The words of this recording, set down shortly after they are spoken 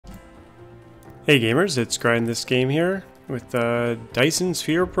Hey gamers, it's GrindThisGame here with the Dyson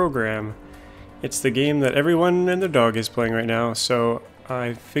Sphere Program. It's the game that everyone and their dog is playing right now, so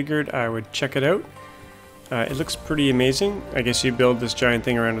I figured I would check it out. It looks pretty amazing. I guess you build this giant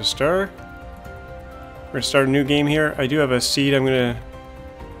thing around a star. We're going to start a new game here. I do have a seed I'm going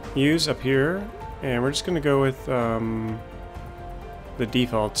to use up here, and we're just going to go with the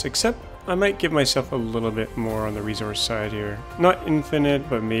defaults, except I might give myself a little bit more on the resource side here. Not infinite,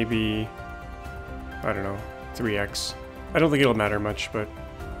 but maybe, I don't know, 3x. I don't think it'll matter much, but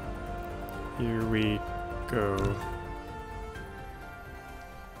here we go.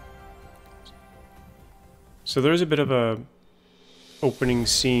 So there's a bit of a opening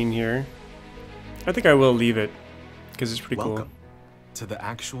scene here. I think I will leave it because it's pretty cool. Welcome to the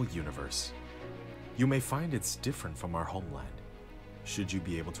actual universe. You may find it's different from our homeland. Should you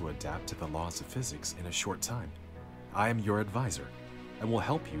be able to adapt to the laws of physics in a short time, I am your advisor and will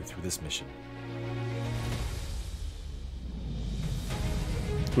help you through this mission.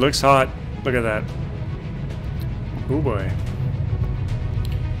 Looks hot. Look at that. Oh boy.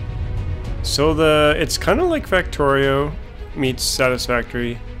 So it's kind of like Factorio meets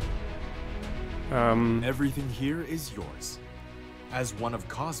Satisfactory. Everything here is yours. As one of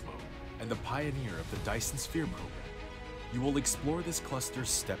COSMO and the pioneer of the Dyson Sphere Program, you will explore this cluster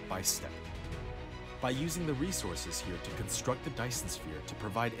step by step. By using the resources here to construct the Dyson Sphere to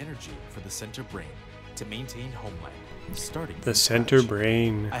provide energy for the center brain to maintain homeland, starting The center scratch.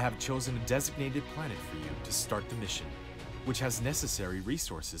 brain. I have chosen a designated planet for you to start the mission, which has necessary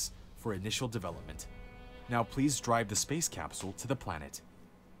resources for initial development. Now please drive the space capsule to the planet.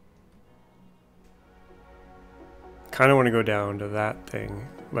 Kind of want to go down to that thing,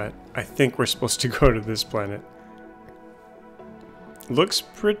 but I think we're supposed to go to this planet. Looks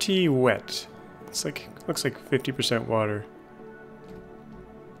pretty wet. It's like, looks like 50% water.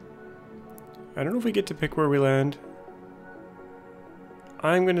 I don't know if we get to pick where we land.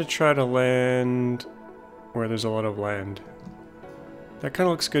 I'm gonna try to land where there's a lot of land. That kind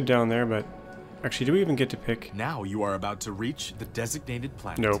of looks good down there, but actually, do we even get to pick? Now you are about to reach the designated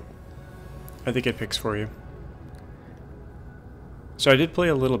planet. Nope. I think it picks for you. So I did play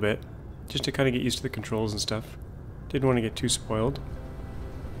a little bit, just to kind of get used to the controls and stuff. Didn't want to get too spoiled.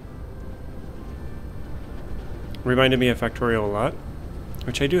 Reminded me of Factorio a lot,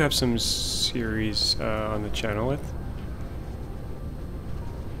 which I do have some series on the channel with.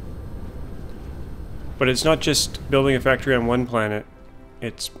 But it's not just building a factory on one planet,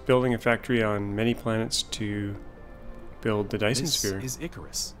 it's building a factory on many planets to build the Dyson Sphere. This is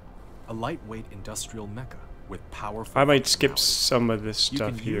Icarus, a lightweight industrial mecha with powerful I might skip functionality. some of this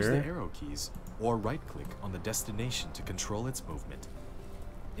stuff You can use the here. arrow keys or right-click on the destination to control its movement.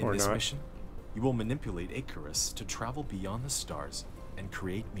 In Or this not. mission, you will manipulate Icarus to travel beyond the stars and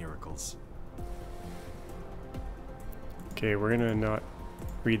create miracles. Okay, we're gonna not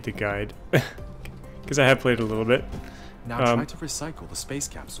read the guide, because I have played a little bit. Now try to recycle the space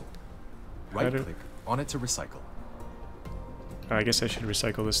capsule. Right-click on it to recycle. I guess I should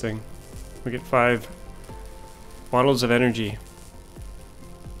recycle this thing. We get 5 bottles of energy.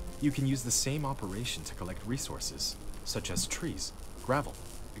 You can use the same operation to collect resources, such as trees, gravel,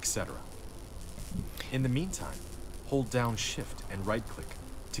 etc. In the meantime, hold down Shift and right-click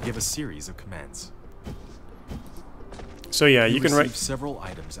to give a series of commands. So yeah, you can receive write. several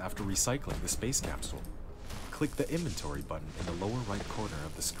items after recycling the space capsule. Click the inventory button in the lower right corner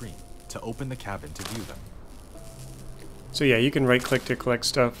of the screen to open the cabin to view them. So yeah, you can right-click to collect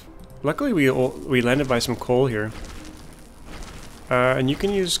stuff. Luckily, we landed by some coal here, and you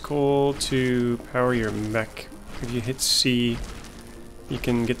can use coal to power your mech. If you hit C, you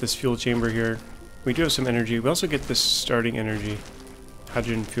can get this fuel chamber here. We do have some energy. We also get this starting energy,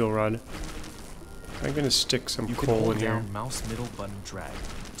 hydrogen fuel rod. I'm gonna stick some You can coal hold in here. down mouse middle button drag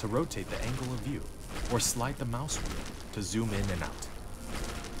to rotate the angle of view, or slide the mouse wheel to zoom in and out.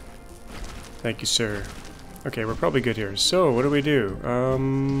 Thank you, sir. Okay, we're probably good here. So, what do we do?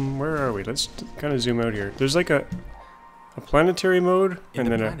 Where are we? Let's kind of zoom out here. There's like a planetary mode, In and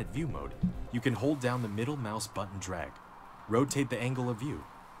the then planet view mode, you can hold down the middle mouse button drag, rotate the angle of view,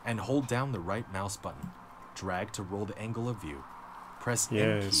 and hold down the right mouse button. Drag to roll the angle of view. Press M key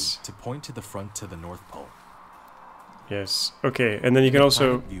Yes. to point to the front to the North Pole. Yes. Okay, and then you In can the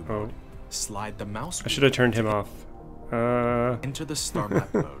also... planet view Oh, mode, slide the mouse I wheel should have turned him off. Enter the star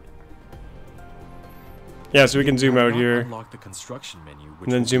map mode. Yeah, so we can zoom You out not here. Unlock the construction menu, which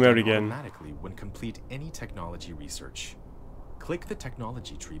And then will be zoom out done again. automatically when complete any technology research. Click the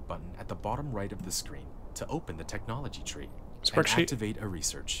technology tree button at the bottom right of the screen to open the technology tree So and activate a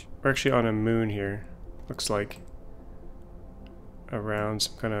research. we're actually on a moon here, looks like. around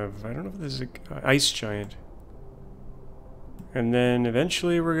some kind of, I don't know if this is an ice giant. And then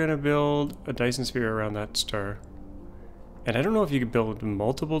eventually we're going to build a Dyson Sphere around that star. And I don't know if you could build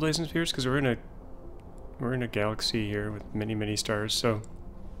multiple Dyson Spheres, because we're in a galaxy here with many, many stars, so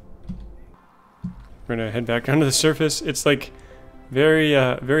we're going to head back down to the surface. It's like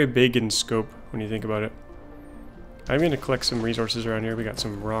very big in scope when you think about it. I'm going to collect some resources around here. We got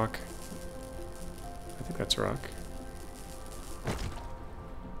some rock. I think that's rock.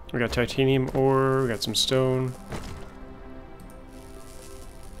 We got titanium ore, we got some stone.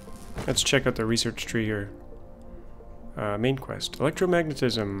 Let's check out the research tree here. Main quest.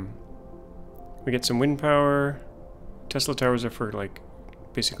 Electromagnetism. We get some wind power. Tesla towers are for like,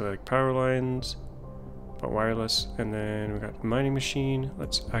 basically like power lines, but wireless. And then we got mining machine.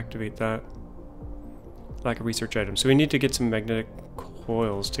 Let's activate that. Lack of research items. So we need to get some magnetic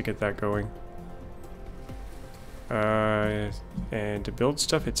coils to get that going. And to build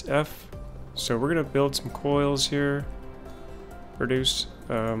stuff, it's F. So we're gonna build some coils here. Produce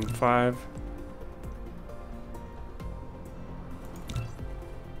 5.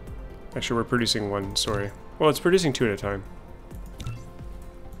 Actually, we're producing 1, sorry. Well, it's producing 2 at a time.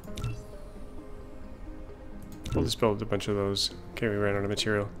 We'll just build a bunch of those. Okay, we ran out of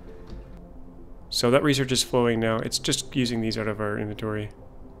material. So that research is flowing now. It's just using these out of our inventory.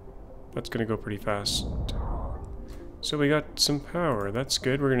 That's gonna go pretty fast. So we got some power. That's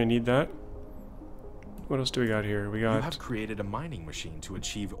good. We're gonna need that. What else do we got here? We got... You have created a mining machine to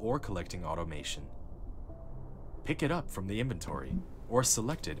achieve ore collecting automation. Pick it up from the inventory, or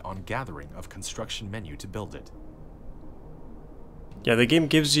select it on Gathering of Construction menu to build it. Yeah, the game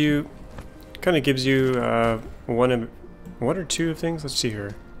gives you... kind of gives you one or two of things. Let's see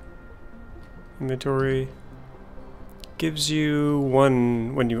here. Inventory. Gives you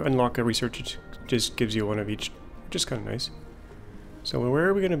 1... when you unlock a research, it just gives you 1 of each. Which is kind of nice. So where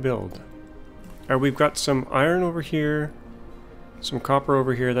are we going to build? We've got some iron over here, some copper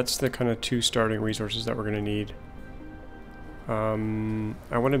over here. That's the kind of 2 starting resources that we're going to need.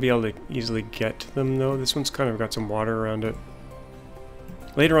 I want to be able to easily get to them though. This one's kind of got some water around it.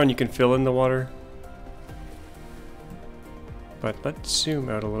 Later on you can fill in the water. But let's zoom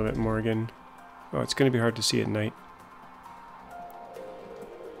out a little bit more again. Oh, it's going to be hard to see at night.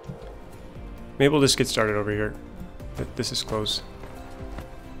 Maybe we'll just get started over here. This is close.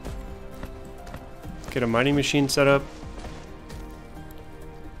 Get a mining machine set up.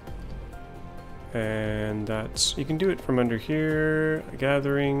 And that's... you can do it from under here.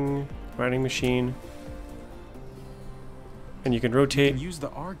 Gathering, mining machine. And you can rotate... You can use the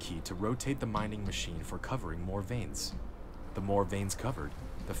R key to rotate the mining machine for covering more veins. The more veins covered,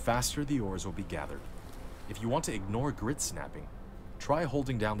 the faster the ores will be gathered. If you want to ignore grid snapping, try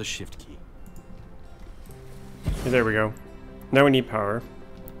holding down the shift key. There we go. Now we need power.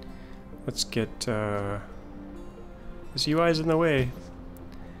 Let's get... this UI's in the way.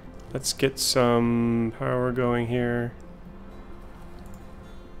 Let's get some power going here.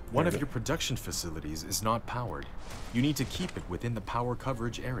 One of your production facilities is not powered. You need to keep it within the power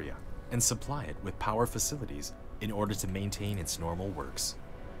coverage area and supply it with power facilities in order to maintain its normal works.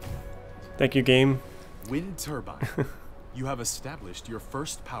 Thank you, game. Wind turbine. You have established your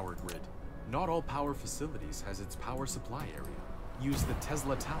first power grid. Not all power facilities has its power supply area. Use the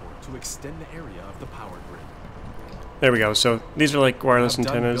Tesla tower to extend the area of the power grid. There we go. So these are like wireless You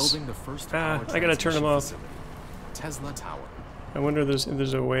have done antennas. building the first power I gotta turn them off. facility. Tesla tower. I wonder if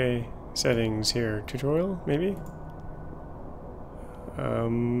there's a way. Settings here. Tutorial, maybe?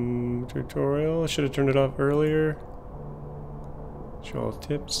 Tutorial. I should have turned it off earlier. Show all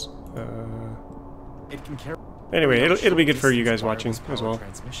tips. It can carry Anyway, it'll be good for you guys watching as well.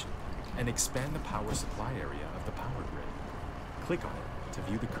 Transmission and expand the power supply area of the power grid. Click on it to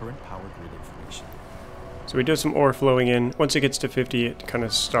view the current power grid information. So we do have some ore flowing in. Once it gets to 50, it kind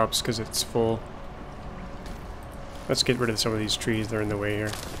of stops because it's full. Let's get rid of some of these trees. They're in the way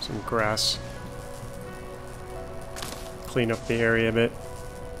here. Some grass. Clean up the area a bit.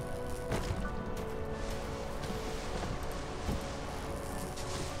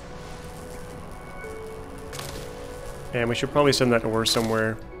 And we should probably send that ore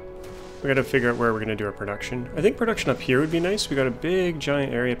somewhere. We gotta figure out where we're gonna do our production. I think production up here would be nice. We got a big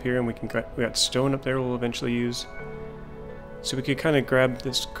giant area up here, and we got stone up there we'll eventually use. So we could kind of grab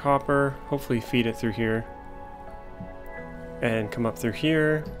this copper, hopefully feed it through here, and come up through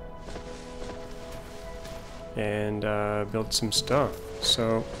here, and build some stuff.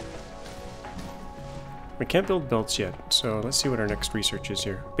 So we can't build belts yet, so let's see what our next research is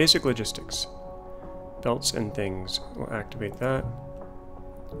here. Basic logistics. Belts and things. We'll activate that.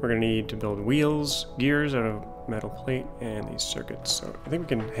 We're going to need to build wheels, gears out of metal plate and these circuits. So I think we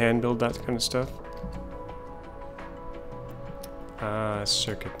can hand build that kind of stuff.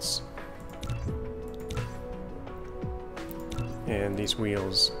 Circuits. And these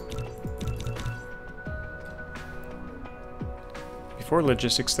wheels. Before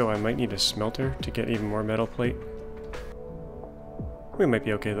logistics though, I might need a smelter to get even more metal plate. We might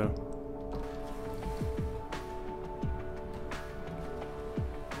be okay though.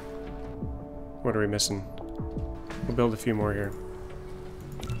 What are we missing? We'll build a few more here.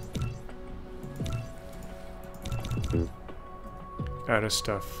 Out of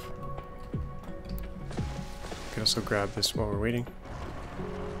stuff. Can also grab this while we're waiting.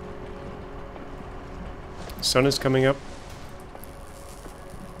 The sun is coming up.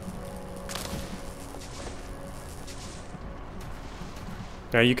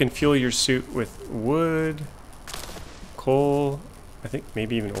 Now you can fuel your suit with wood, coal, I think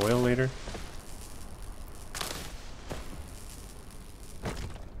maybe even oil later.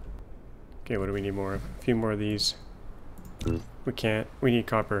 Okay, what do we need more of? A few more of these. We can't. We need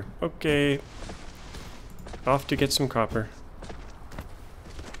copper. Okay. Off to get some copper.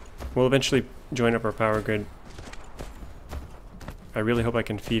 We'll eventually join up our power grid. I really hope I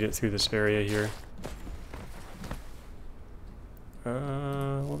can feed it through this area here.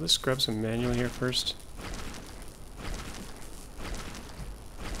 We'll just grab some manual here first.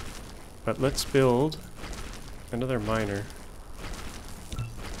 But let's build another miner.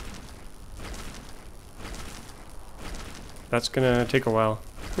 That's gonna take a while.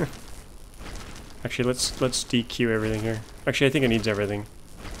 Actually, let's DQ everything here. Actually, I think it needs everything.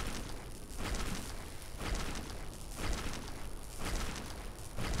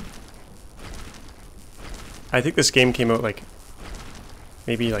 I think this game came out like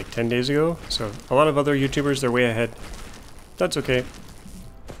maybe like 10 days ago, so a lot of other YouTubers, they're way ahead. That's okay.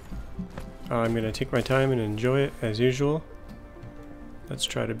 I'm gonna take my time and enjoy it as usual. Let's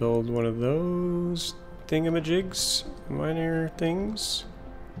try to build one of those thingamajigs, miner things.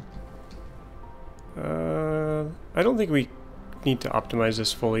 I don't think we need to optimize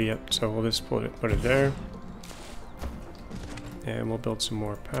this fully yet, so we'll just put it there. And we'll build some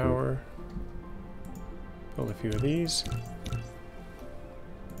more power. Build a few of these.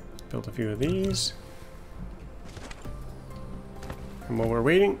 Build a few of these. And while we're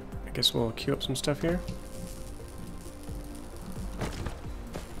waiting, I guess we'll queue up some stuff here.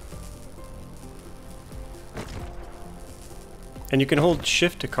 And you can hold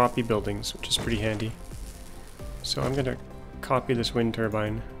shift to copy buildings, which is pretty handy. So I'm gonna copy this wind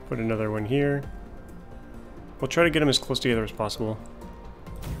turbine, put another one here. We'll try to get them as close together as possible.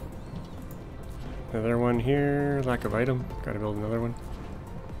 Another one here, lack of item, gotta build another one.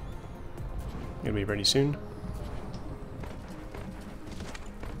 Gonna be ready soon.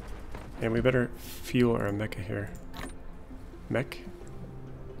 And we better fuel our mecha here. Mech?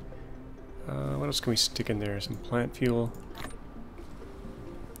 What else can we stick in there? Some plant fuel.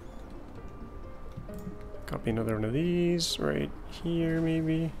 Copy another one of these right here,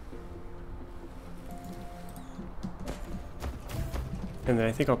 maybe. And then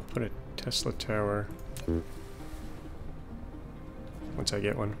I think I'll put a Tesla tower once I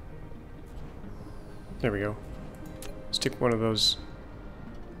get one. There we go. Stick one of those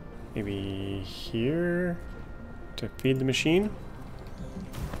maybe here to feed the machine.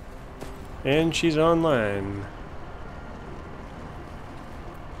 And she's online.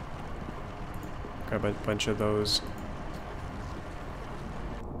 Grab a bunch of those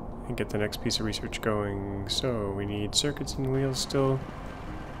and get the next piece of research going. So we need circuits and wheels still.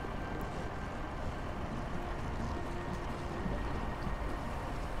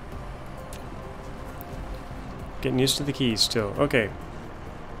 Getting used to the keys still. Okay.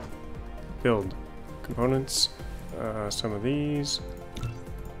 Build components. Some of these.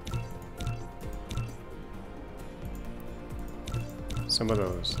 Some of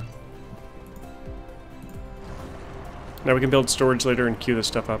those. Now we can build storage later and queue this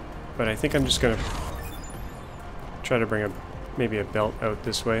stuff up, but I think I'm just gonna try to bring maybe a belt out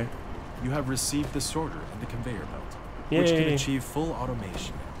this way. You have received the sorter and the conveyor belt, Yay. which can achieve full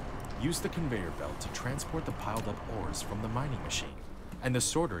automation. Use the conveyor belt to transport the piled up ores from the mining machine, and the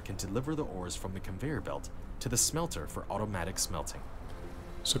sorter can deliver the ores from the conveyor belt to the smelter for automatic smelting.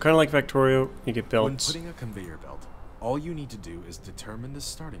 So kind of like Factorio, you get belts. When putting a conveyor belt, all you need to do is determine the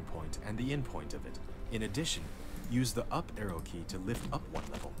starting point and the end point of it. In addition, use the up arrow key to lift up one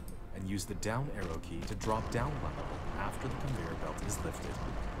level, and use the down arrow key to drop down one level after the conveyor belt is lifted.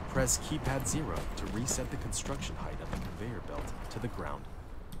 Press keypad 0 to reset the construction height of the conveyor belt to the ground.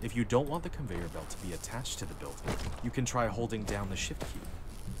 If you don't want the conveyor belt to be attached to the building, you can try holding down the shift key.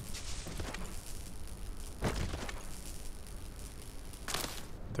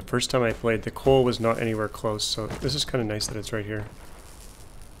 The first time I played, the coal was not anywhere close, so this is kind of nice that it's right here.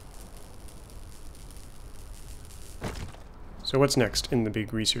 So what's next in the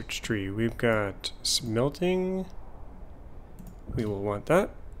big research tree? We've got smelting. We will want that.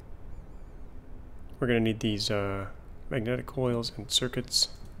 We're going to need these magnetic coils and circuits.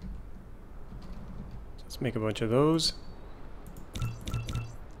 So let's make a bunch of those.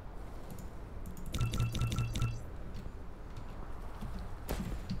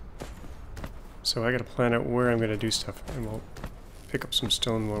 So I got to plan out where I'm going to do stuff, and we'll pick up some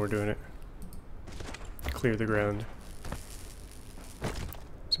stone while we're doing it. Clear the ground.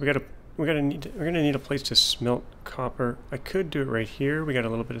 So we're gonna need a place to smelt copper. I could do it right here. We got a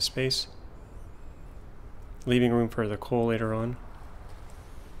little bit of space, leaving room for the coal later on.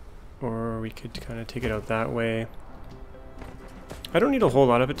 Or we could kind of take it out that way. I don't need a whole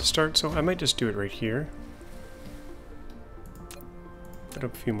lot of it to start, so I might just do it right here. Put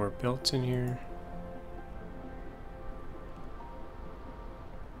up a few more belts in here.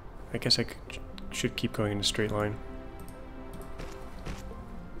 I guess I should keep going in a straight line.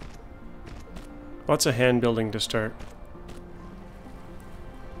 Lots of hand building to start.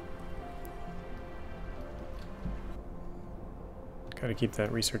 Gotta keep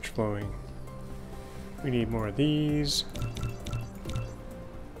that research flowing. We need more of these.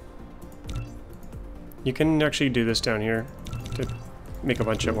 You can actually do this down here to make a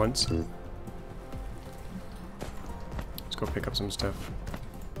bunch at once. Let's go pick up some stuff.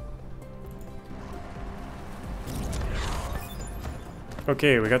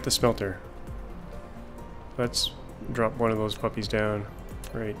 Okay, we got the smelter. Let's drop one of those puppies down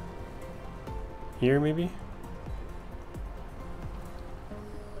right here, maybe?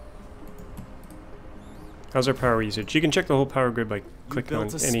 How's our power usage? You can check the whole power grid by clicking on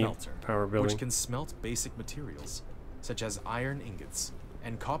any power building. Which can smelt basic materials, such as iron ingots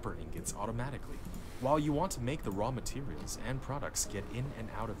and copper ingots automatically, while you want to make the raw materials and products get in and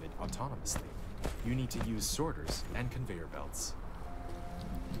out of it autonomously. You need to use sorters and conveyor belts.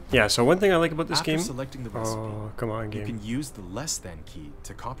 Yeah, so one thing I like about this After game... selecting the recipe, oh, come on, game. You can use the less than key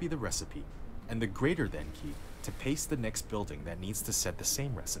to copy the recipe, and the greater than key to paste the next building that needs to set the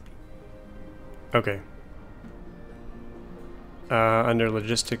same recipe. Okay. Under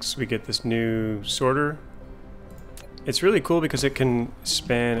logistics, we get this new sorter. It's really cool because it can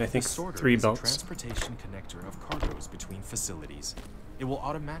span, I think, 3 belts. The transportation connector of cargoes between facilities. It will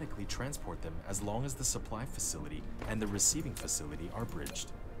automatically transport them as long as the supply facility and the receiving facility are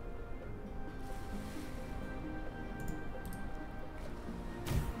bridged.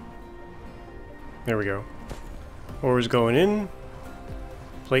 There we go. Ore is going in.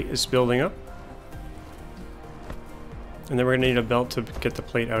 Plate is building up. And then we're going to need a belt to get the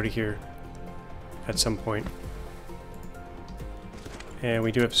plate out of here at some point. And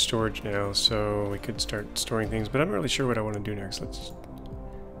we do have storage now, so we could start storing things, but I'm not really sure what I want to do next. Let's...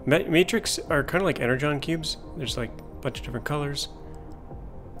 Matrix are kind of like energon cubes. There's like a bunch of different colors.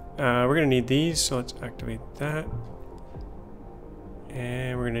 We're going to need these, so let's activate that.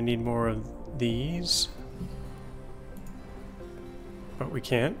 And we're going to need more of these. But we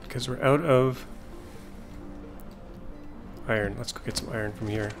can't, because we're out of iron. Let's go get some iron from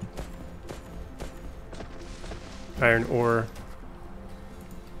here. Iron ore.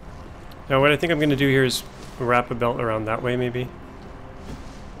 Now what I think I'm going to do here is wrap a belt around that way, maybe.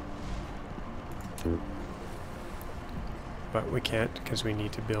 But we can't, because we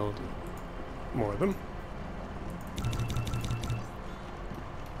need to build more of them.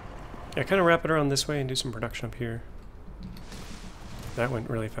 Yeah, kind of wrap it around this way and do some production up here. That went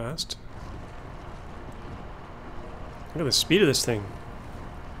really fast. Look at the speed of this thing.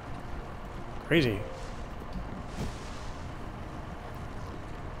 Crazy.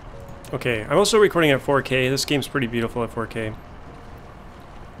 Okay, I'm also recording at 4K. This game's pretty beautiful at 4K.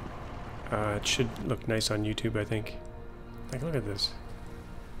 It should look nice on YouTube, I think. Like, look at this.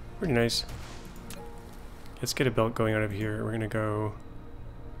 Pretty nice. Let's get a belt going out of here. We're gonna go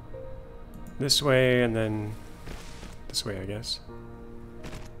this way and then this way, I guess.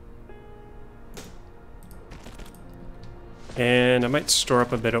 And I might store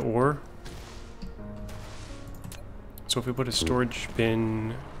up a bit of ore. So if we put a storage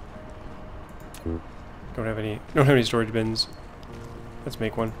bin... Don't have any storage bins. Let's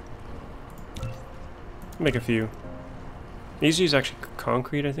make one. Make a few. These use actually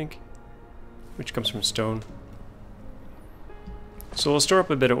concrete, I think, which comes from stone. So we'll store up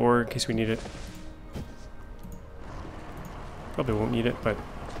a bit of ore in case we need it. Probably won't need it, but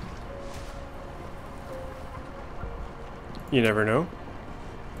you never know.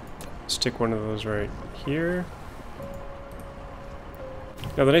 Stick one of those right here.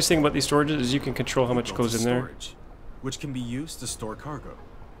 Now the nice thing about these storages is you can control how much goes in there. Storage, which can be used to store cargo.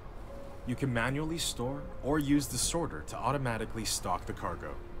 You can manually store or use the sorter to automatically stock the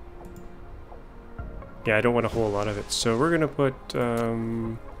cargo. Yeah, I don't want a whole lot of it, so we're gonna put,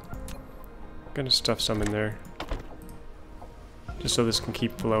 gonna stuff some in there. Just so this can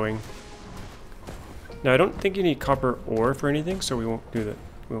keep flowing. Now I don't think you need copper ore for anything, so we won't do that.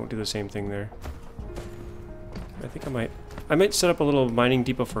 We won't do the same thing there. I think I might set up a little mining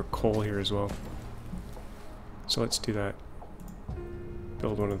depot for coal here as well. So let's do that.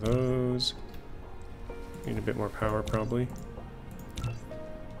 Build one of those. Need a bit more power probably.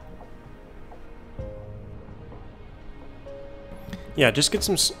 Yeah, just get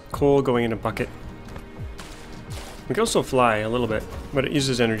some coal going in a bucket. We can also fly a little bit, but it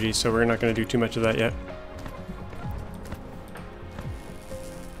uses energy, so we're not going to do too much of that yet.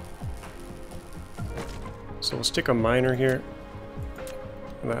 So we'll stick a miner here.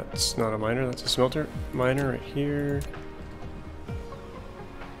 That's not a miner, that's a smelter. Miner right here.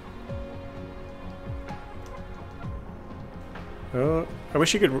 Oh, I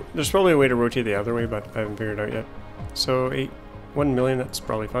wish you could... There's probably a way to rotate the other way, but I haven't figured it out yet. So 1 million, that's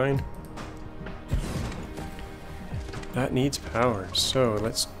probably fine. That needs power, so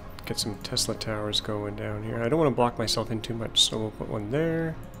let's get some Tesla towers going down here. I don't want to block myself in too much, so we'll put one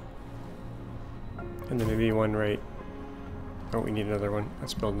there. And then maybe one right... Oh, we need another one.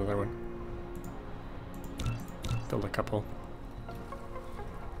 Let's build another one. Build a couple.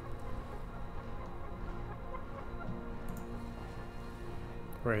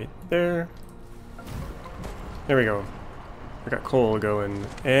 Right there. There we go. We got coal going,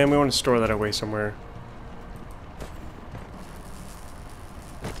 and we want to store that away somewhere.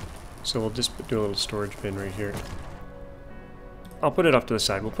 So we'll just do a little storage bin right here. I'll put it off to the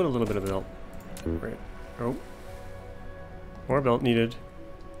side. We'll put a little bit of belt. Right. Oh. More belt needed.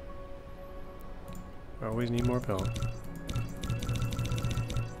 Always need more belt.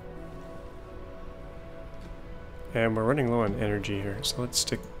 And we're running low on energy here, so let's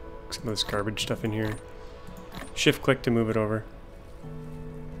stick some of this garbage stuff in here. Shift click to move it over.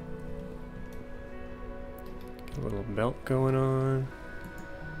 Get a little belt going on.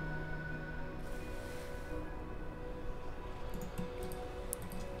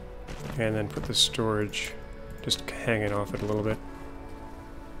 And then put the storage just hanging off it a little bit.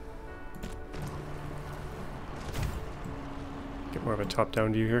 Get more of a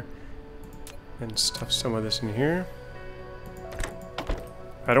top-down view here. And stuff some of this in here.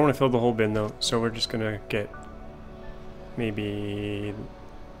 I don't want to fill the whole bin though, so we're just gonna get maybe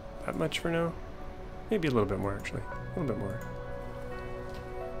that much for now. Maybe a little bit more actually. A little bit more.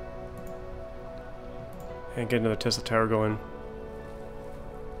 And get another Tesla tower going.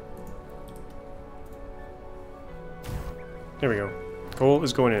 There we go. Coal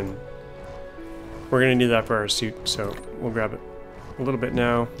is going in. We're gonna need that for our suit, so we'll grab it a little bit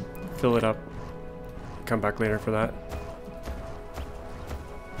now, fill it up, come back later for that.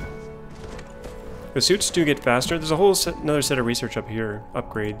 The suits do get faster. There's a whole another set of research up here,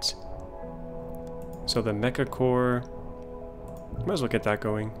 upgrades. So the mecha core, might as well get that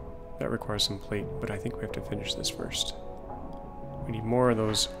going. That requires some plate, but I think we have to finish this first. We need more of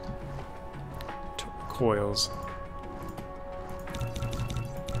those coils.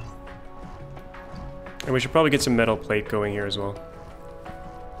 And we should probably get some metal plate going here as well.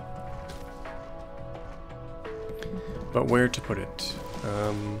 But where to put it?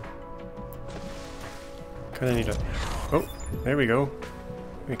 Kinda need a... Oh, there we go.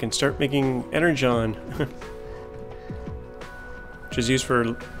 We can start making energon. Which is used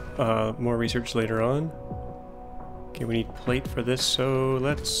for more research later on. Okay, we need plate for this, so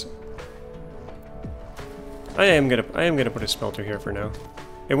let's... I am gonna put a smelter here for now.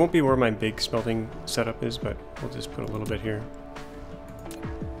 It won't be where my big smelting setup is, but we'll just put a little bit here.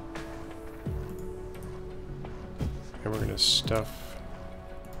 And we're gonna stuff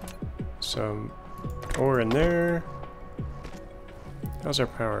some ore in there. How's our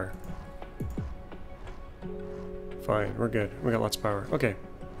power? Fine, we're good. We got lots of power. Okay.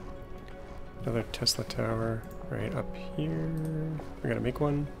 Another Tesla tower right up here. We're gonna make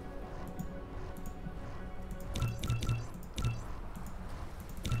one.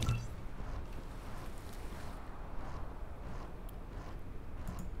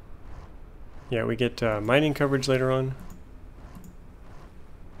 Yeah, we get mining coverage later on.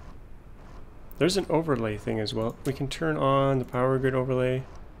 There's an overlay thing as well. We can turn on the power grid overlay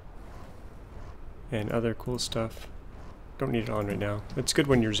and other cool stuff. Don't need it on right now. It's good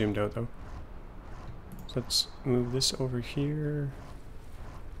when you're zoomed out though. So let's move this over here.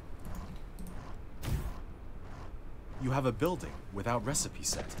 You have a building without recipe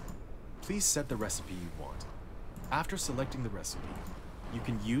set. Please set the recipe you want. After selecting the recipe, you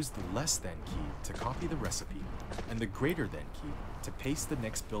can use the less than key to copy the recipe and the greater than key to paste the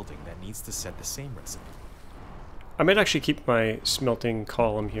next building that needs to set the same recipe. I might actually keep my smelting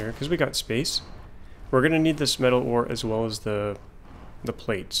column here because we got space. We're going to need this metal ore as well as the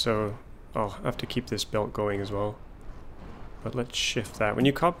plate, so I'll have to keep this belt going as well. But let's shift that. When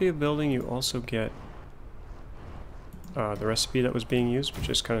you copy a building, you also get the recipe that was being used, which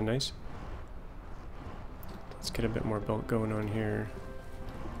is kind of nice. Let's get a bit more belt going on here.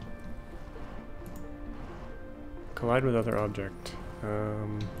 Collide with other object.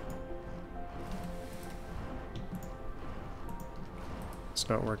 It's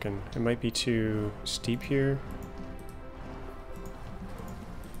not working. It might be too steep here.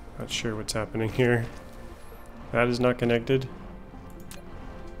 Not sure what's happening here. That is not connected.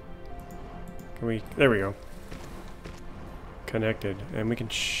 Can we... There we go. Connected. And we can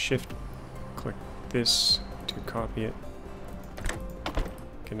shift click this to copy it.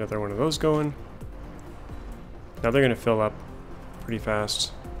 Get another one of those going. Now they're going to fill up pretty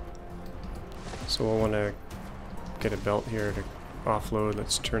fast. So we'll want to get a belt here to offload.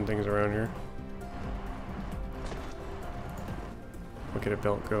 Let's turn things around here. We'll get a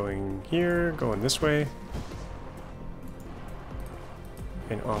belt going here, going this way.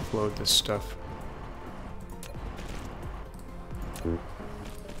 And offload this stuff.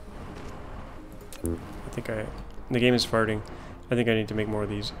 I think the game is farting. I think I need to make more of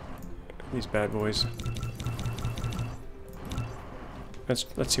these bad boys.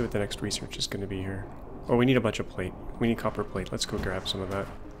 Let's see what the next research is going to be here. Oh, we need a bunch of plate. We need copper plate. Let's go grab some of that.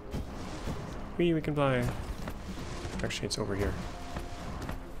 We can fly. Actually, it's over here.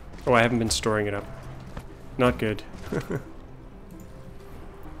 Oh, I haven't been storing it up. Not good.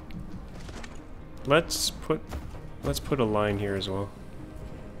 Let's put a line here as well.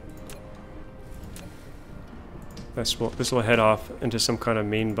 This will head off into some kind of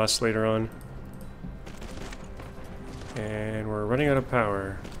main bus later on. And we're running out of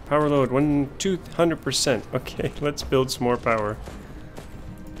power. Power load 200%. Okay, let's build some more power.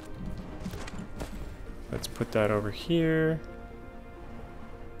 Let's put that over here.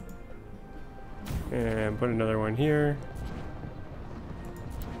 And put another one here.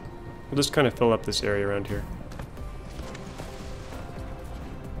 We'll just kind of fill up this area around here.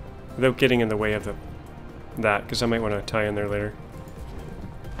 Without getting in the way of that, because I might want to tie in there later.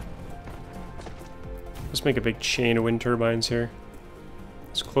 Let's make a big chain of wind turbines here.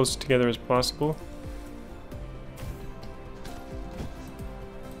 As close together as possible.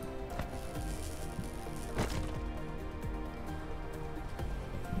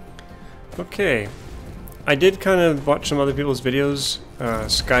 Okay. I did kind of watch some other people's videos.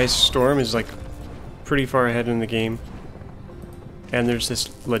 Sky Storm is like pretty far ahead in the game. And there's this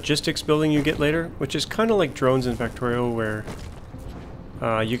logistics building you get later, which is kind of like drones in Factorio, where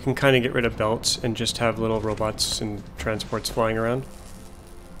you can kind of get rid of belts and just have little robots and transports flying around.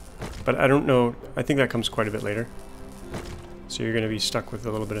 But I don't know, I think that comes quite a bit later. So you're going to be stuck with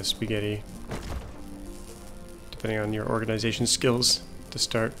a little bit of spaghetti, depending on your organization skills to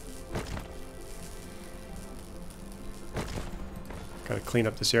start. Gotta clean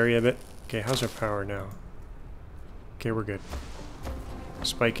up this area a bit. Okay, how's our power now? Okay, we're good.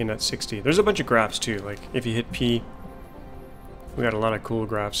 Spiking at 60. There's a bunch of graphs too, like if you hit P, we got a lot of cool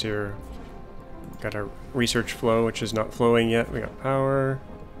graphs here. Got our research flow, which is not flowing yet. We got power.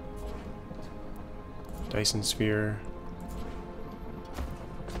 Dyson Sphere.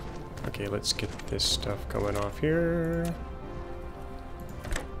 Okay, let's get this stuff going off here.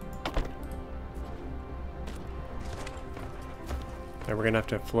 And we're gonna have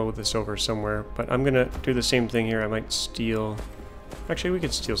to flow this over somewhere, but I'm gonna do the same thing here. I might steal... Actually, we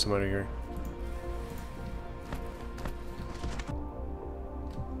could steal some out of here.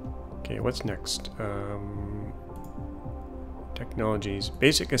 Okay, what's next? Technologies.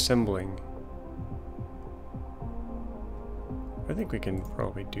 Basic assembling. I think we can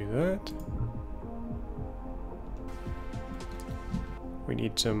probably do that. We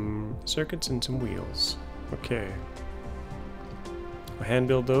need some circuits and some wheels. Okay. We'll hand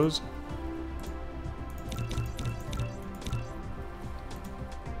build those.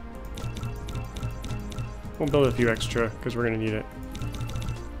 We'll build a few extra because we're going to need it.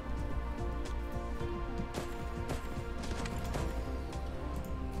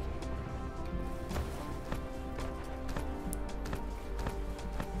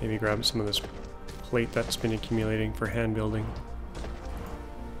 Maybe grab some of this plate that's been accumulating for hand building.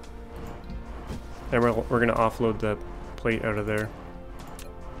 And we're going to offload the plate out of there.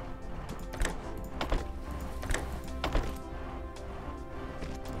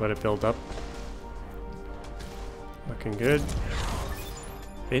 let it build up. Looking good.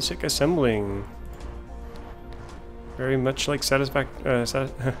 Basic assembling. Very much like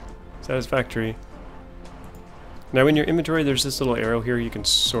Satisfactory. Now in your inventory there's this little arrow here, you can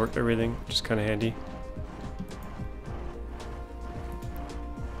sort everything, which is kind of handy.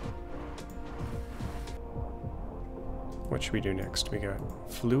 What should we do next? We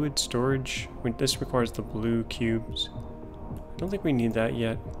got fluid storage. This requires the blue cubes. I don't think we need that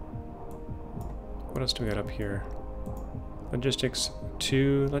yet. What else do we got up here? Logistics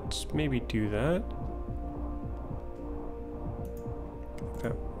 2, let's maybe do that.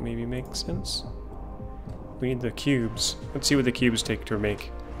 That maybe makes sense. We need the cubes. Let's see what the cubes take to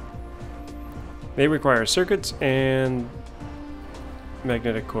make. They require circuits and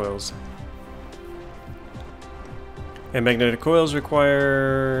magnetic coils. And magnetic coils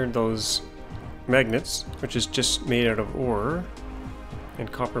require those magnets, which is just made out of ore and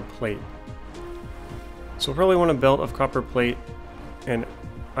copper plate. So we'll probably want a belt of copper plate and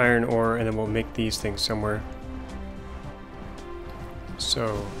iron ore, and then we'll make these things somewhere.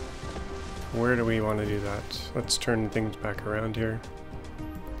 So, where do we want to do that? Let's turn things back around here.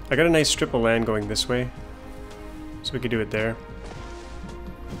 I got a nice strip of land going this way, so we could do it there.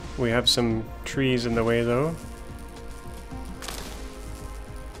 We have some trees in the way though.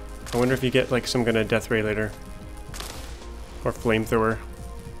 I wonder if you get like some kind of death ray later. Or flamethrower.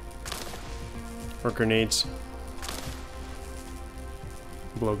 Or grenades.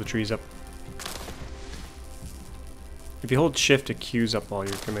 Blow the trees up. If you hold shift, it queues up all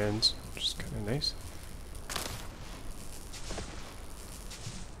your commands, which is kind of nice.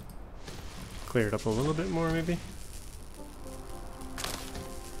 Clear it up a little bit more maybe.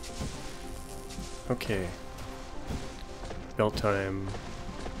 Okay. Belt time.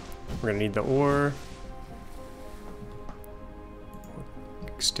 We're gonna need the ore.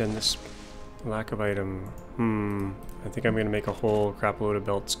 Extend this lack of item. I think I'm gonna make a whole crap load of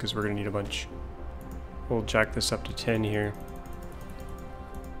belts because we're gonna need a bunch. We'll jack this up to 10 here.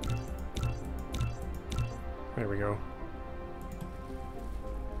 There we go.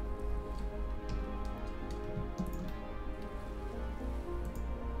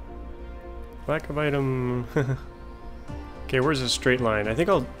 Lack of item. Okay, where's a straight line? I think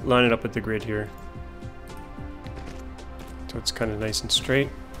I'll line it up with the grid here. So it's kind of nice and straight.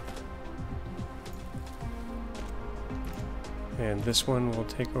 And this one will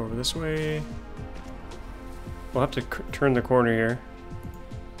take over this way. We'll have to turn the corner here.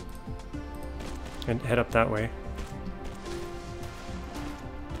 And head up that way.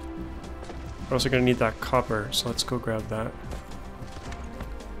 We're also going to need that copper, so let's go grab that.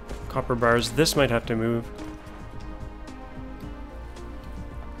 Copper bars. This might have to move.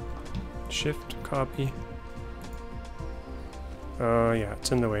 Shift, copy. Oh yeah,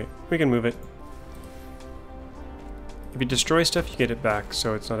 it's in the way. We can move it. If you destroy stuff, you get it back,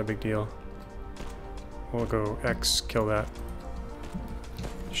 so it's not a big deal. We'll go X, kill that.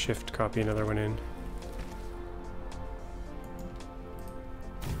 Shift, copy another one in.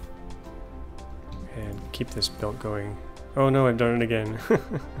 And keep this belt going. Oh no, I've done it again.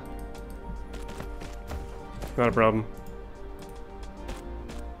 Not a problem.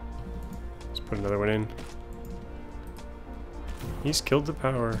 Let's put another one in. He's killed the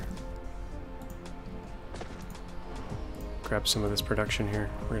power. Grab some of this production here.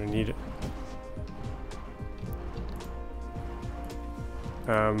 We're gonna need it.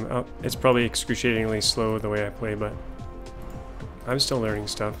 Oh, it's probably excruciatingly slow the way I play, but I'm still learning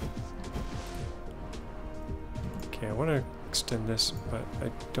stuff. Okay, I want to extend this, but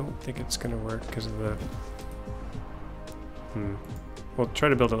I don't think it's gonna work because of the... We'll try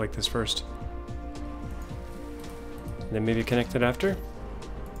to build it like this first. And then maybe connect it after?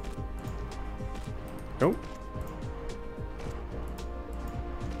 Nope.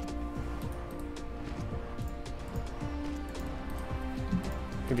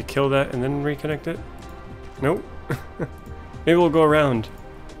 Maybe kill that and then reconnect it? Nope. Maybe we'll go around.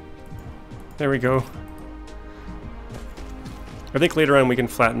 There we go. I think later on we can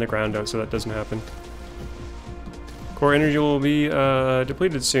flatten the ground out so that doesn't happen. Core energy will be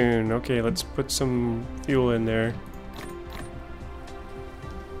depleted soon. Okay, let's put some fuel in there.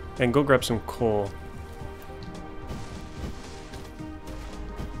 And go grab some coal.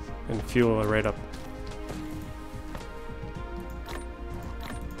 And fuel right up.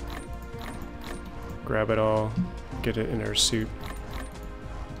 Grab it all, get it in our suit.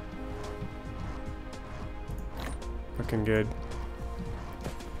 Looking good.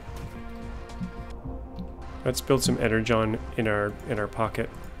 Let's build some energon in our pocket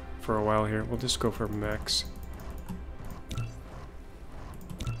for a while here. We'll just go for max.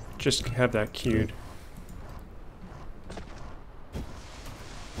 just have that queued.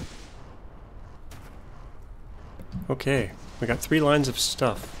 Okay, we got 3 lines of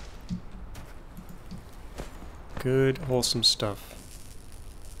stuff. Good, wholesome stuff.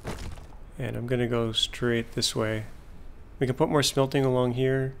 And I'm gonna go straight this way. We can put more smelting along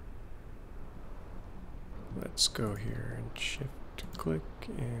here. Let's go here and shift click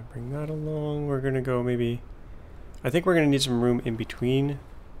and bring that along. We're gonna go maybe... I think we're gonna need some room in between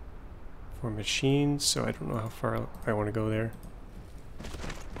for machines, so I don't know how far I want to go there.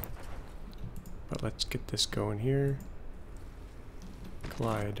 But let's get this going here.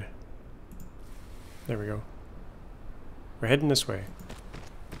 Collide. There we go. We're heading this way.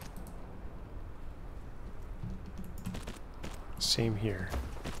 Same here.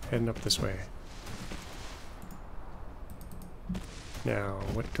 Heading up this way. Now,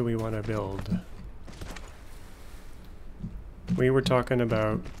 what do we want to build? We were talking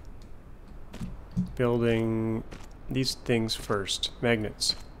about building these things first.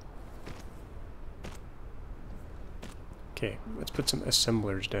 Magnets. Okay, let's put some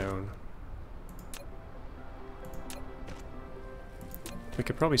assemblers down. We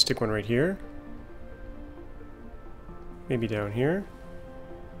could probably stick one right here. Maybe down here.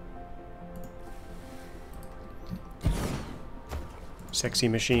 Sexy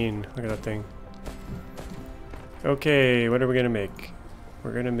machine. Look at that thing. Okay, what are we gonna make?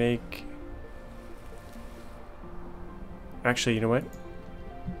 We're gonna make... Actually, you know what?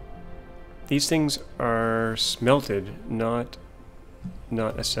 These things are smelted, not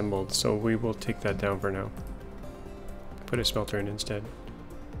assembled, so we will take that down for now. Put a smelter in instead.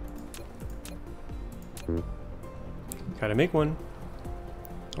 Gotta make one.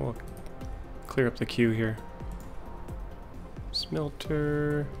 I'll clear up the queue here.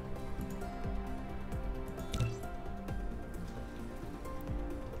 Smelter.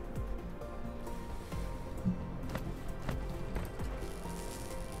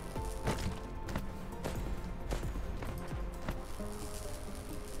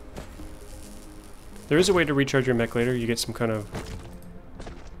 There is a way to recharge your mech later. You get some kind of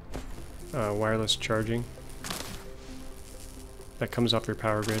wireless charging that comes off your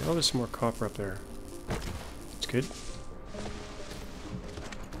power grid. Oh, there's some more copper up there. That's good.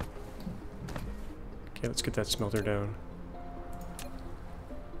 Okay, let's get that smelter down.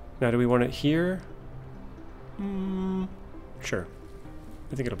 Now, do we want it here? Sure.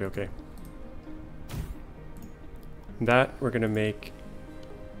 I think it'll be okay. That, we're going to make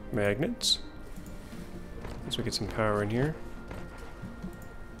magnets. So we get some power in here.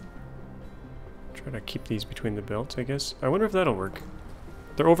 Try to keep these between the belts, I guess. I wonder if that'll work.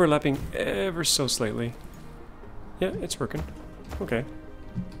 They're overlapping ever so slightly. Yeah, it's working. Okay.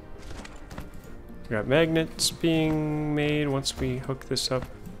 We got magnets being made once we hook this up.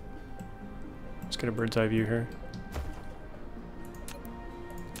 Let's get a bird's eye view here.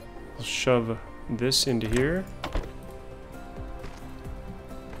 We'll shove this into here.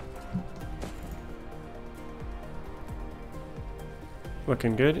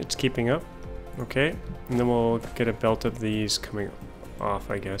 Looking good, it's keeping up. Okay, and then we'll get a belt of these coming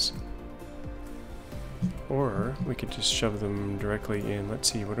off, I guess. Or we could just shove them directly in. Let's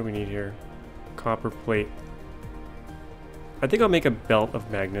see, what do we need here? Copper plate. I think I'll make a belt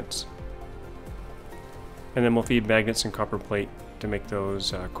of magnets. And then we'll feed magnets and copper plate to make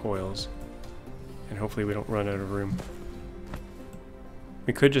those coils. And hopefully we don't run out of room.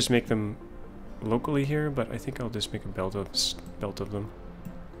 We could just make them locally here, but I think I'll just make a belt of them.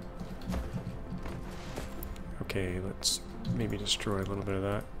 Okay, let's maybe destroy a little bit of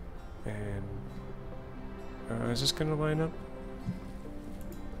that. And is this gonna line up?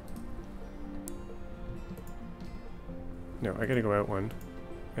 No, I gotta go out one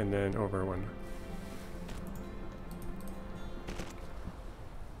and then over one.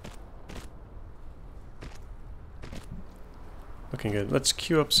 Looking good. Let's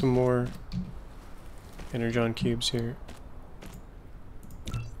queue up some more energon cubes here.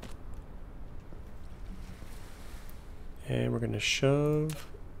 And we're going to shove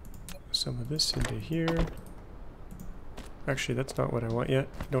some of this into here. Actually, that's not what I want yet.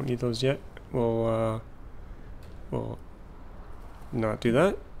 Don't need those yet. We'll not do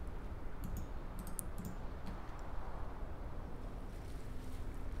that.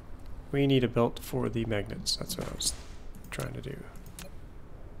 We need a belt for the magnets. That's what I was trying to do.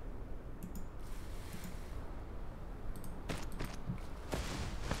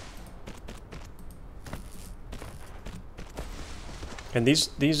 And these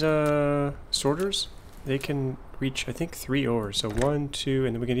sorters, they can reach, I think, 3 ores. So 1, 2,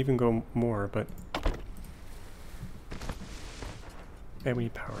 and then we can even go more, but And we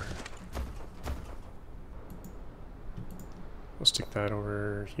need power. We'll stick that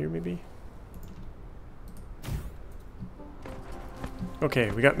over here, maybe?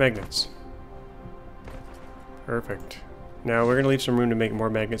 Okay, we got magnets. Perfect. Now we're going to leave some room to make more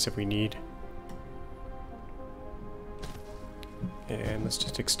magnets if we need. And let's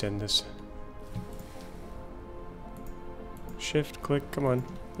just extend this. Shift, click, come on.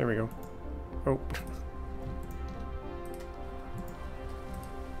 There we go. Oh.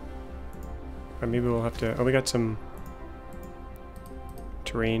 Or maybe we'll have to... Oh, we got some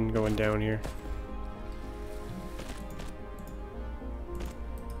terrain going down here.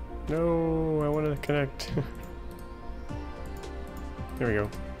 No, I want to connect. There we go.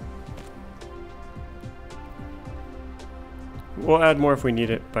 We'll add more if we need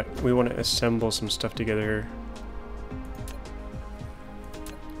it, but we want to assemble some stuff together here.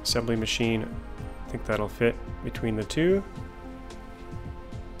 Assembly machine. I think that'll fit between the two.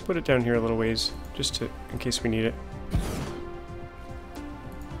 Put it down here a little ways, just to, in case we need it.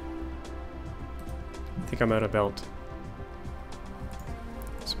 I think I'm out of belt.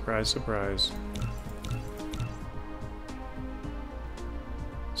 Surprise, surprise.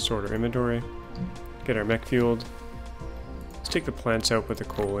 Sort our inventory. Get our mech fueled. Let's take the plants out with the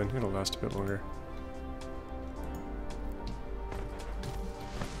coal in. It'll last a bit longer.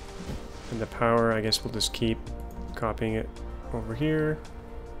 And the power, I guess we'll just keep copying it over here.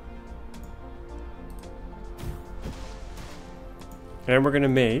 And we're going to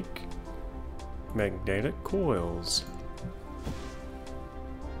make magnetic coils.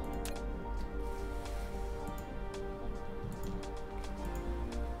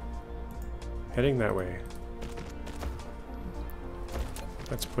 Heading that way.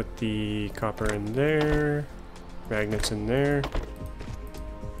 Let's put the copper in there, magnets in there.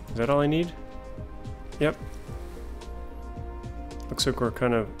 Is that all I need? Yep. Looks like we're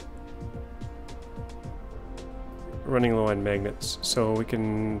kind of running low on magnets, so we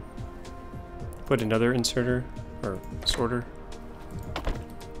can put another inserter or sorter.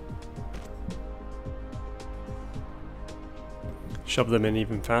 Shove them in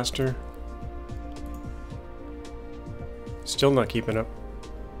even faster. Still not keeping up.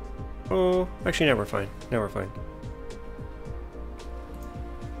 Oh, actually now we're fine. Now we're fine.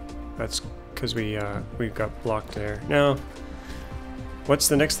 That's because we got blocked there. Now, what's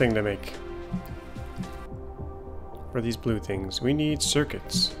the next thing to make? For these blue things, we need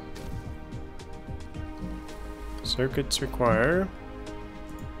circuits. Circuits require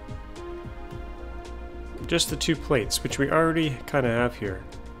just the 2 plates, which we already kind of have here.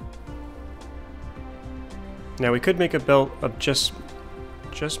 Now we could make a belt of just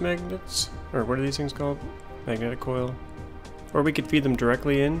magnets, or what are these things called? Magnetic coil. Or we could feed them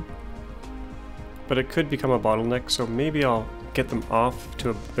directly in, but it could become a bottleneck, so maybe I'll get them off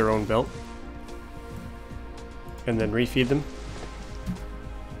to their own belt and then refeed them,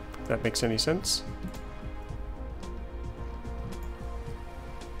 if that makes any sense.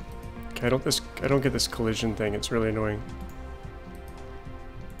 Okay, I don't get this collision thing, it's really annoying.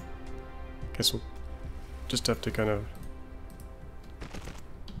 Guess we'll just have to kind of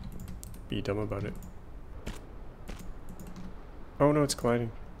be dumb about it. Oh no, it's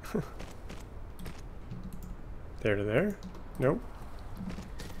colliding. There to there? Nope.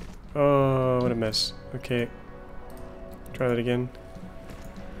 Oh, what a mess. Okay. Try that again.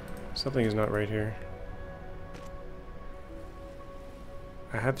 Something is not right here.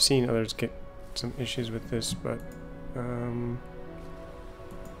 I have seen others get some issues with this, but I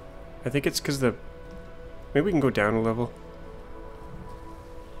think it's because the... Maybe we can go down a level.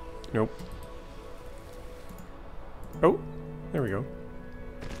 Nope. Oh, there we go.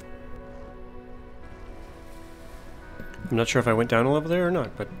 I'm not sure if I went down a level there or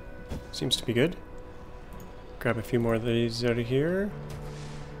not, but seems to be good. Grab a few more of these out of here.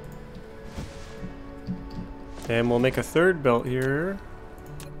 And we'll make a third belt here.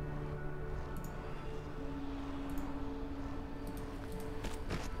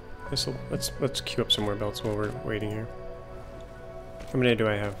 Let's queue up some more belts while we're waiting here. How many do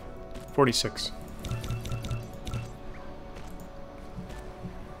I have? 46.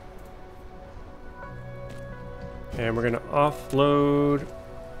 And we're gonna offload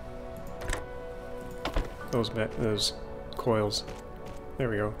those coils. There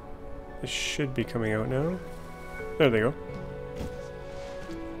we go. This should be coming out now. There they go.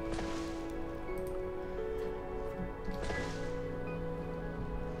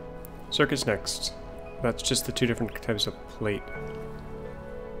 Circuits next. That's just the 2 different types of plate.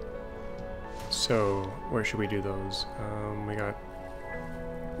 So where should we do those? We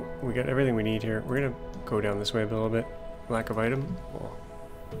got everything we need here. We're gonna go down this way a little bit. lack of item. Well,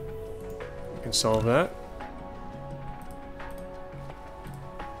 we can solve that.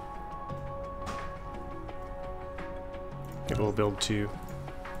 Maybe we'll build 2.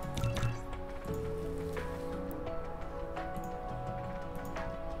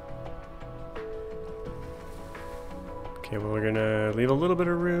 Okay, well, we're gonna leave a little bit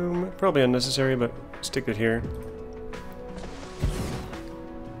of room. Probably unnecessary, but stick it here.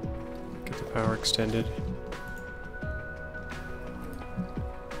 Get the power extended.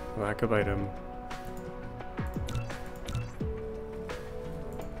 Lack of item.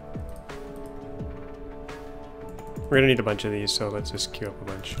 We're gonna need a bunch of these, so let's just queue up a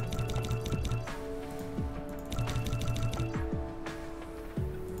bunch.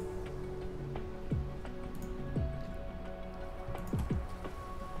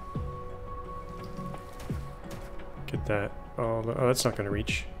 Get that. Oh, that's not gonna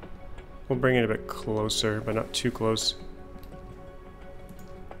reach. We'll bring it a bit closer, but not too close.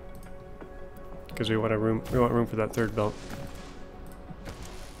 Because we want room for that third belt.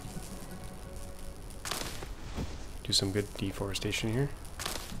 Do some good deforestation here.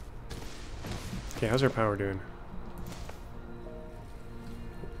 Okay, how's our power doing?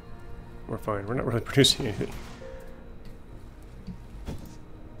 We're fine. We're not really producing anything.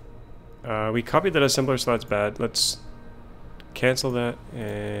 We copied that assembler, so that's bad. Let's cancel that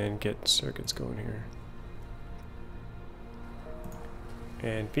and get circuits going here.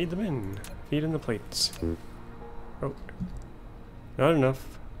 And feed them in. Feed in the plates. Oh. Not enough.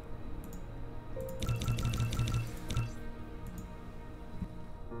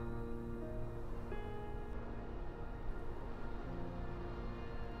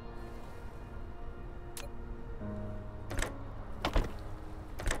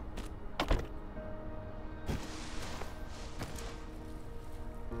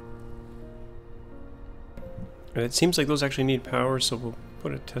 And it seems like those actually need power, so we'll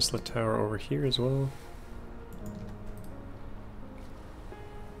put a Tesla tower over here as well.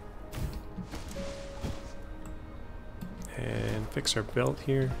 And fix our belt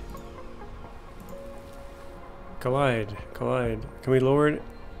here. Collide, collide. Can we lower it?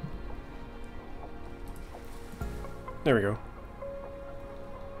 There we go.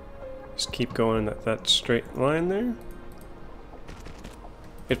 Just keep going that straight line there.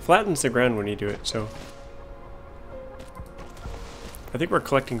 It flattens the ground when you do it, so... I think we're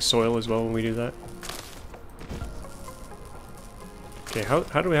collecting soil as well when we do that. Okay,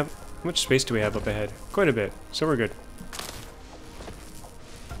 how do we have... How much space do we have up ahead? Quite a bit, so we're good.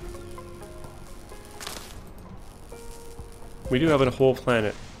 We do have a whole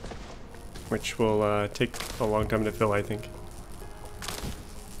planet, which will take a long time to fill, I think.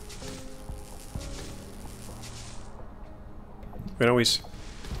 We can always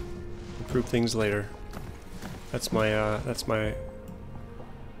improve things later. That's my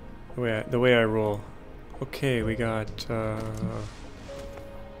the way I roll. Okay, we got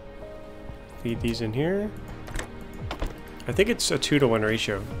feed these in here. I think it's a 2-to-1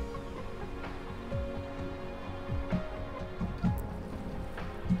 ratio.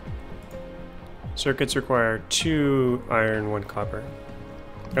 Circuits require 2 iron, 1 copper.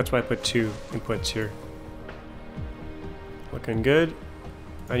 That's why I put 2 inputs here. Looking good.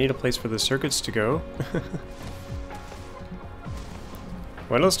 I need a place for the circuits to go.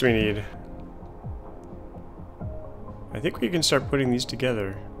 What else do we need? I think we can start putting these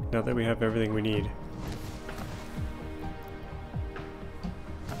together now that we have everything we need.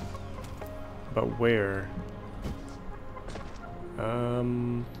 But where? I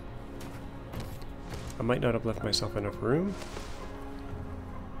might not have left myself enough room.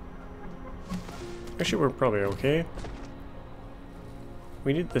 Actually, we're probably okay.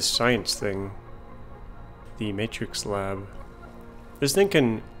 We need the science thing. The matrix lab. This thing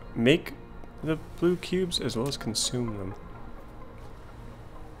can make the blue cubes as well as consume them.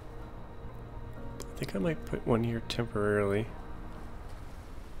 I think I might put one here temporarily.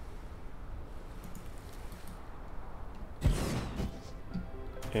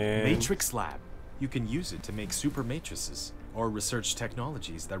 And Matrix Lab. You can use it to make super matrices or research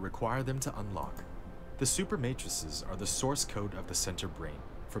technologies that require them to unlock. The super matrices are the source code of the center brain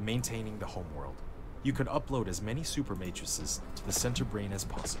for maintaining the homeworld. You could upload as many super matrices to the center brain as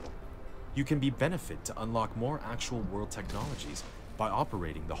possible. You can be benefit to unlock more actual world technologies by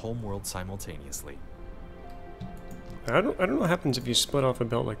operating the homeworld simultaneously. I don't know what happens if you split off a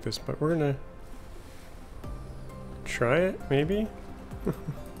belt like this, but we're gonna try it, maybe?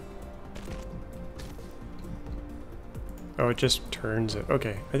 Oh, it just turns it.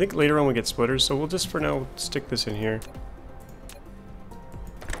 Okay, I think later on we get splitters, so we'll just for now stick this in here.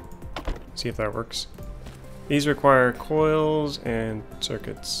 See if that works. These require coils and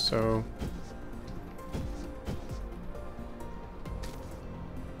circuits, so...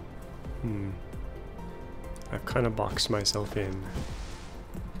 I've kind of boxed myself in.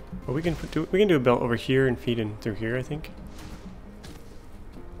 But we can do a belt over here and feed in through here, I think.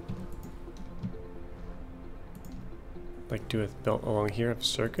 Like do a belt along here of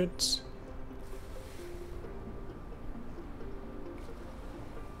circuits.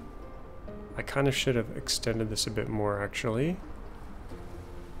 I kind of should have extended this a bit more, actually.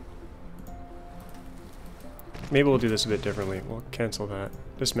 Maybe we'll do this a bit differently. We'll cancel that.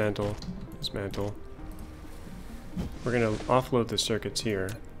 Dismantle. Dismantle. We're going to offload the circuits here.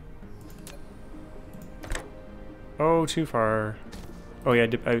 Oh, too far. Oh yeah,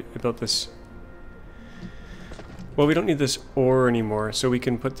 I built this. Well, we don't need this ore anymore, so we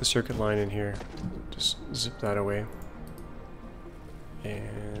can put the circuit line in here. Just zip that away.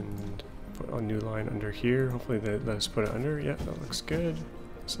 And put a new line under here. Hopefully they let us put it under. Yeah, that looks good.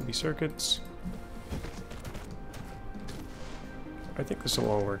 This will be circuits. I think this will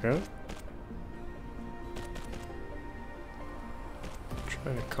all work out.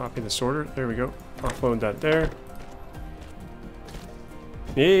 Trying to copy the sorter. There we go. Offload that there.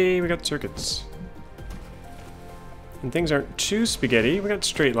 Yay, we got circuits. And things aren't too spaghetti. We got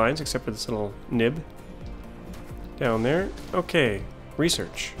straight lines, except for this little nib down there. Okay,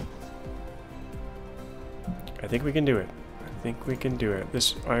 research. I think we can do it. I think we can do it.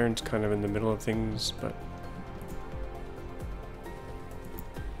 This iron's kind of in the middle of things, but...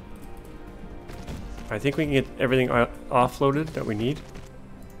 I think we can get everything offloaded that we need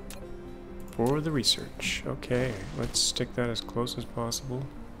for the research. Okay, let's stick that as close as possible.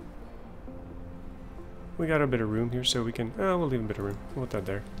 We got a bit of room here, so we can... Oh, we'll leave a bit of room. We'll put that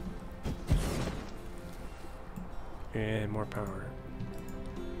there. And more power.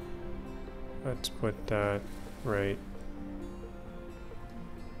 Let's put that right...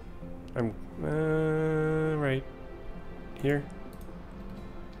 right here.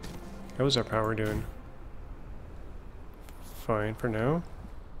 How's our power doing? Fine for now.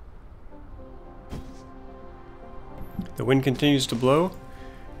 The wind continues to blow.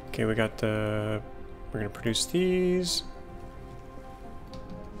 Okay, we got the... We're gonna produce these.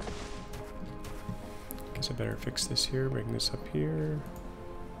 Guess I better fix this here, bring this up here.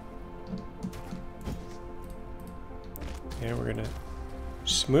 And we're gonna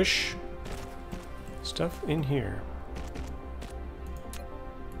smush stuff in here.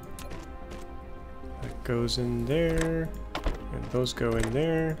 That goes in there, and those go in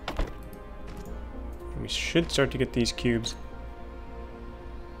there. And we should start to get these cubes.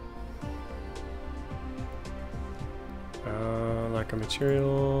 Lack of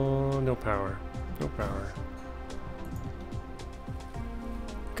material, no power, no power.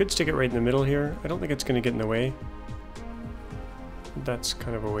 Could stick it right in the middle here. I don't think it's going to get in the way. That's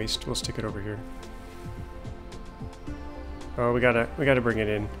kind of a waste. We'll stick it over here. Oh, we gotta bring it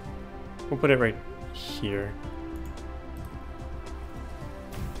in. We'll put it right here.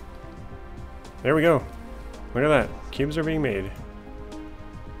 There we go. Look at that. Cubes are being made.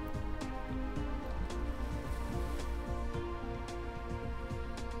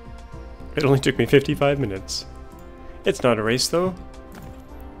 It only took me 55 minutes. It's not a race though.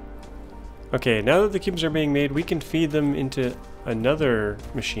 Okay, now that the cubes are being made, we can feed them into another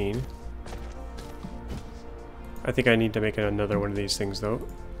machine. I think I need to make another one of these things though.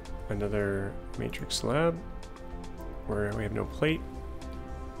 Another matrix slab where we have no plate.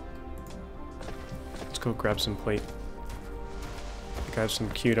 Let's go grab some plate. I think I have some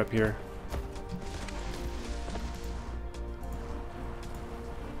queued up here.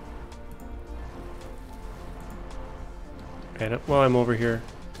 And while I'm over here,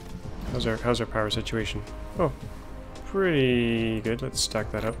 how's our power situation? Oh, pretty good. Let's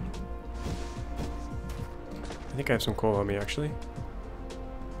stack that up. I think I have some coal on me actually.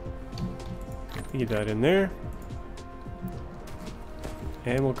 Feed that in there.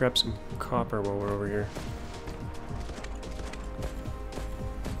 And we'll grab some copper while we're over here.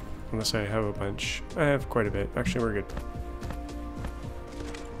 Unless I have a bunch. I have quite a bit. Actually, we're good.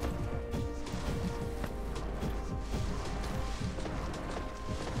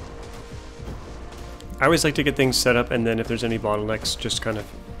 I always like to get things set up and then if there's any bottlenecks, just kind of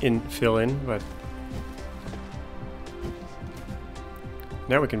fill in, but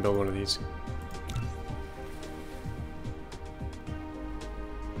now we can build one of these.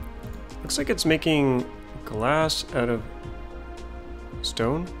 Looks like it's making glass out of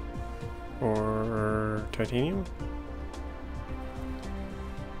stone or titanium.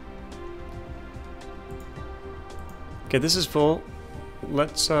 Okay, this is full.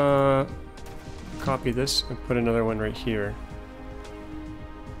 Let's copy this and put another one right here.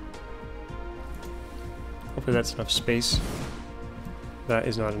 Hopefully that's enough space. That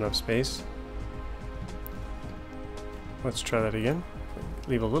is not enough space. Let's try that again.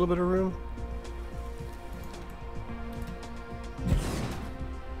 Leave a little bit of room.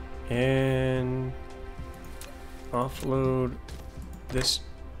 And offload this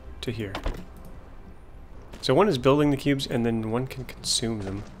to here. So one is building the cubes and then one can consume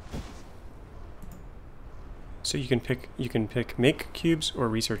them. So you can pick make cubes or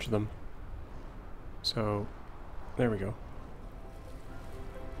research them. So there we go.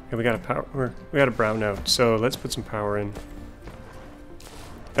 And we got a brown out, so let's put some power in.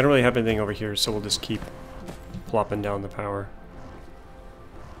 I don't really have anything over here, so we'll just keep plopping down the power.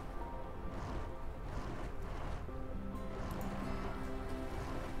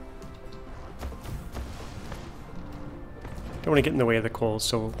 Don't want to get in the way of the coal,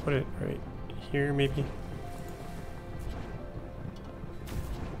 so we'll put it right here maybe.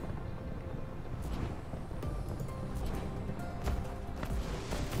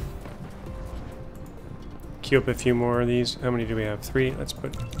 Queue up a few more of these. How many do we have? 3. Let's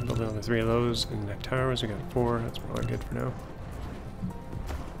build another 3 of those. And the towers, we got 4. That's probably good for now.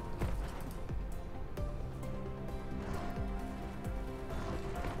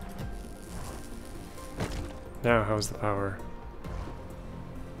 Now, how's the power?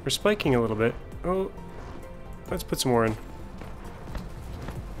 We're spiking a little bit. Oh, let's put some more in.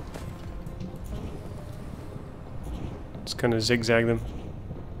 Just kind of zigzag them.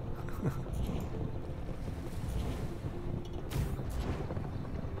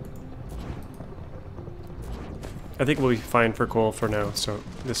 I think we'll be fine for coal for now, so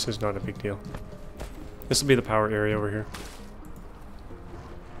this is not a big deal. This will be the power area over here.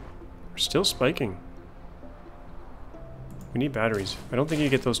 We're still spiking. We need batteries. I don't think you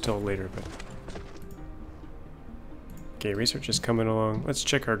get those till later, but... Okay, research is coming along. Let's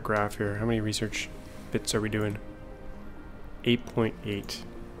check our graph here. How many research bits are we doing? 8.8.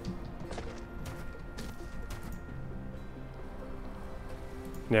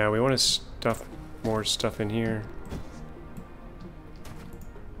 Now, we want to stuff more stuff in here.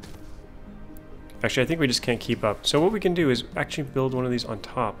 Actually, I think we just can't keep up. So what we can do is actually build one of these on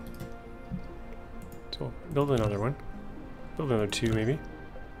top. So build another one. Build another 2 maybe.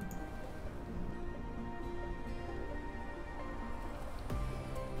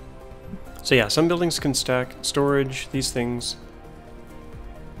 So yeah, some buildings can stack storage, these things.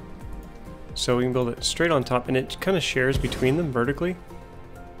 So we can build it straight on top and it kind of shares between them vertically.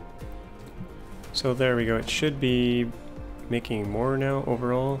 So there we go. It should be making more now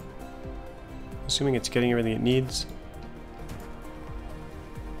overall. Assuming it's getting everything it needs.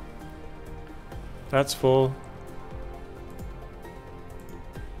 That's full.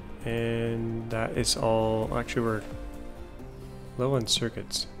 And that is all. Actually, we're low on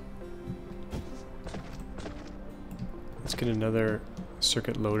circuits. Let's get another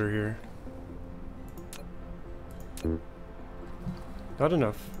circuit loader here. Not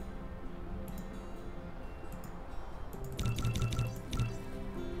enough.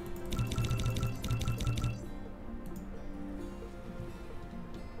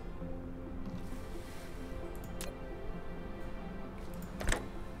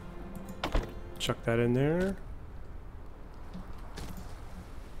 Chuck that in there.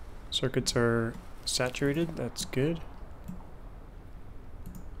 Circuits are saturated, that's good.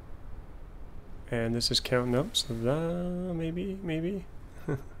 And this is counting up, so that maybe.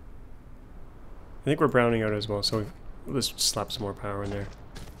 I think we're browning out as well, so let's slap some more power in there.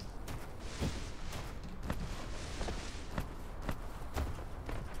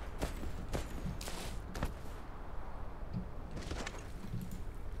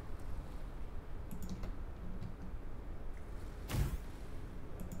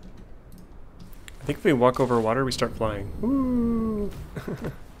 I think if we walk over water, we start flying. Woo!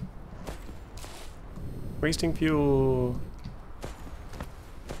 Wasting fuel.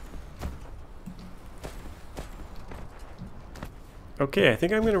 Okay, I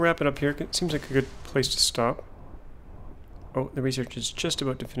think I'm going to wrap it up here. It seems like a good place to stop. Oh, the research is just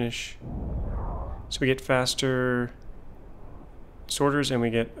about to finish. So we get faster sorters and we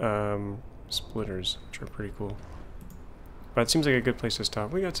get splitters, which are pretty cool. But it seems like a good place to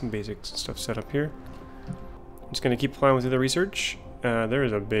stop. We got some basic stuff set up here. I'm just going to keep flying with the research. There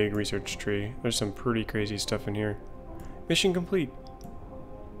is a big research tree. There's some pretty crazy stuff in here. Mission complete.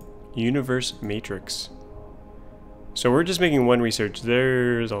 Universe Matrix. So we're just making one research.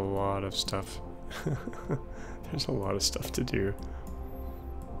 There's a lot of stuff. There's a lot of stuff to do.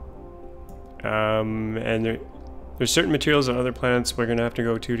 And there's certain materials on other planets we're going to have to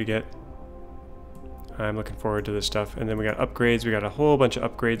go to get. I'm looking forward to this stuff. And then we got upgrades. We got a whole bunch of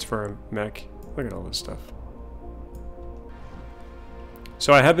upgrades for our mech. Look at all this stuff.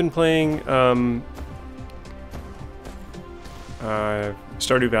 So I have been playing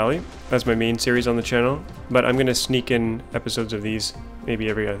Stardew Valley. That's my main series on the channel. But I'm gonna sneak in episodes of these, maybe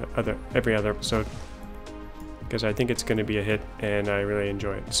every other episode, because I think it's gonna be a hit and I really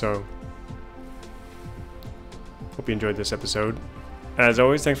enjoy it. So hope you enjoyed this episode. As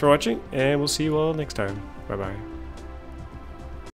always, thanks for watching, and we'll see you all next time. Bye bye.